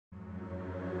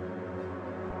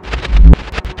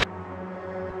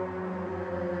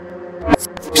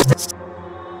Yeah.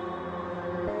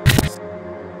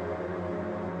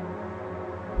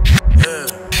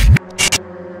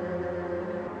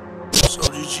 So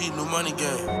GG, new money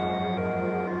game.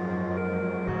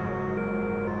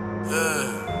 Yeah.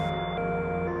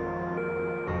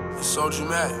 It's Soldier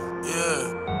Mac.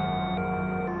 Yeah.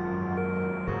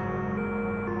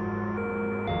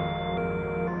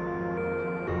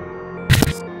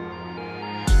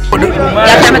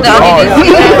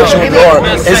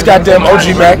 It's goddamn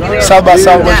OG Mac, South by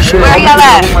Southwest shit. Where y'all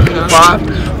at?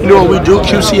 You know what we do,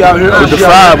 QC out here. With the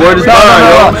 5, word is bond,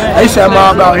 yo. They say I'm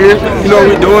all out here. You know what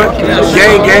we doing?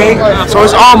 Gang. So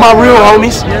it's all my real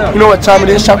homies. You know what time it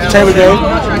is, Chop the Table Gang.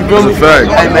 You feel me?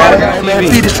 Hey man,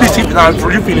 feed the streets. You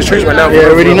feed the streets right now. Yeah,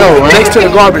 already know, man. Next to the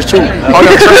garbage too.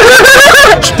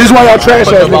 This is why y'all trash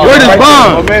ass niggas. Word is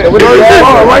bond. Word is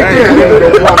bond right there.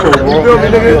 You feel me,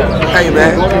 nigga? Hey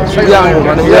man, we out here,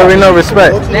 my nigga. You already know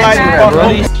respect. When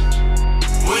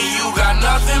you got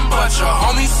nothing but your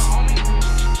homies,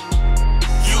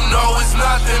 you know it's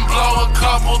nothing, blow a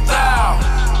couple thou.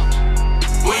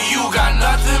 When you got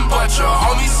nothing but your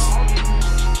homies,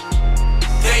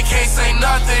 they can't say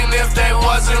nothing if they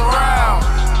wasn't around.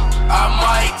 I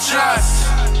might just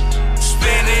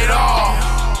spend it all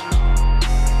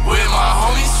with my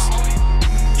homies.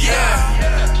 Yeah,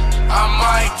 I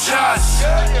might just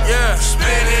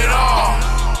spend it all.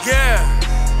 Yeah,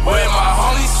 with my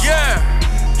homies. Yeah,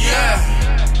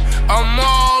 I'm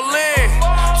all in.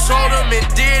 Told them and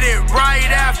did it right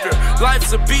after.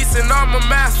 Life's a beast and I'm a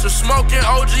master. Smoking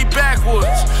OG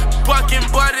backwoods, bucking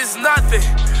but it's nothing.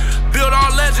 Build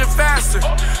our legend faster.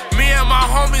 Me and my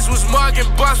homies was mugging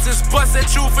busters, bust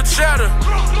at you for cheddar.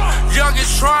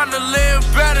 Youngest trying to live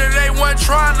better, they weren't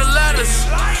trying to let us.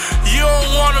 You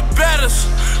don't wanna bet us,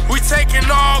 we taking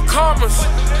all comers.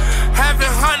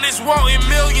 Having hundreds, wanting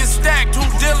millions stacked. Who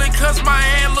dealing cause my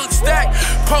hand looks stacked.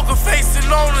 Poker facing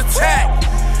on attack.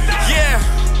 Yeah,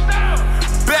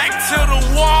 back to the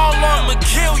wall, I'ma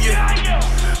kill you.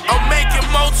 I'm making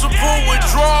multiple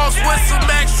withdrawals with some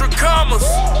extra commas.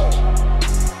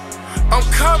 I'm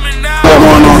coming out.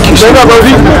 Turn up, OG.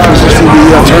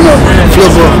 Turn up.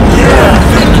 Flip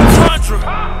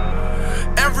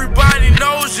up. Everybody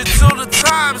knows you till the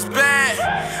time's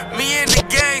bad. Me and the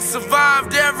gang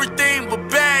survived everything but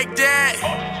Baghdad.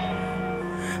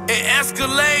 It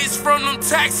escalates from them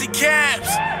taxi cabs.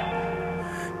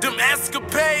 Them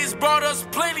escapades brought us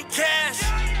plenty cash.